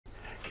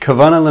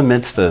Kavanah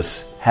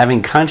lemitzvahs,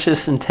 having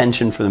conscious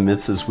intention for the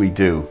mitzvahs we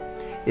do.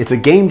 It's a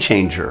game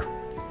changer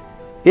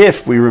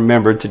if we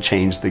remember to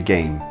change the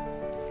game.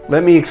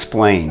 Let me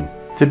explain.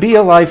 To be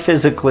alive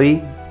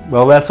physically,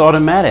 well, that's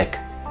automatic.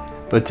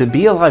 But to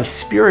be alive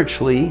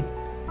spiritually,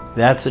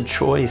 that's a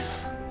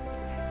choice.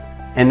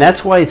 And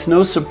that's why it's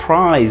no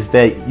surprise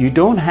that you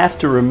don't have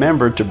to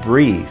remember to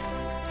breathe.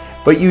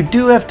 But you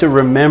do have to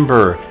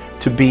remember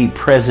to be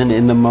present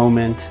in the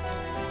moment,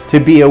 to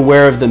be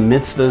aware of the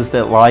mitzvahs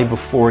that lie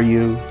before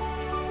you,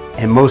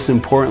 and most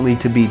importantly,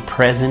 to be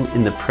present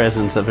in the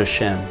presence of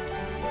Hashem.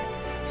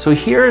 So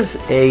here's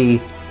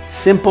a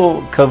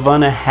simple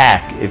kavanah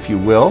hack, if you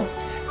will,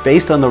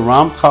 based on the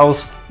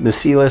Ramchal's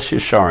Mesilas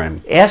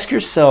Yesharim. Ask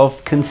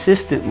yourself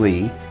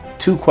consistently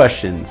 2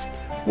 questions.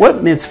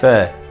 What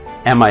mitzvah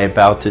am I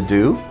about to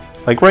do?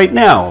 Like right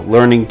now,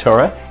 learning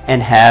Torah,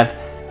 and have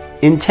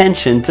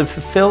intention to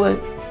fulfill it.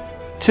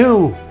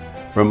 2,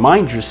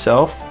 remind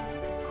yourself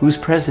whose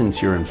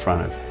presence you're in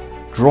front of.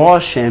 Draw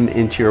Hashem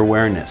into your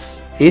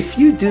awareness. If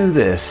you do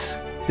this,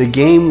 the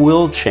game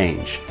will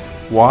change.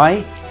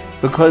 Why?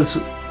 Because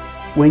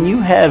when you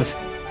have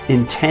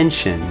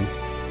intention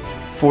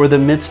for the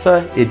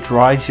mitzvah, it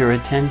drives your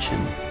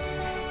attention.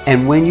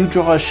 And when you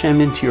draw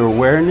Hashem into your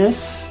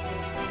awareness,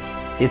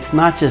 it's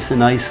not just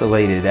an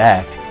isolated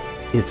act,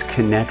 it's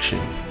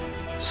connection.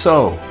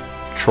 So,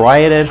 try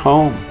it at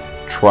home,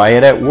 try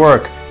it at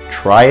work,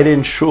 try it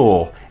in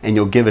shul, and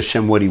you'll give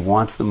Hashem what He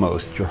wants the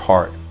most, your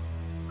heart.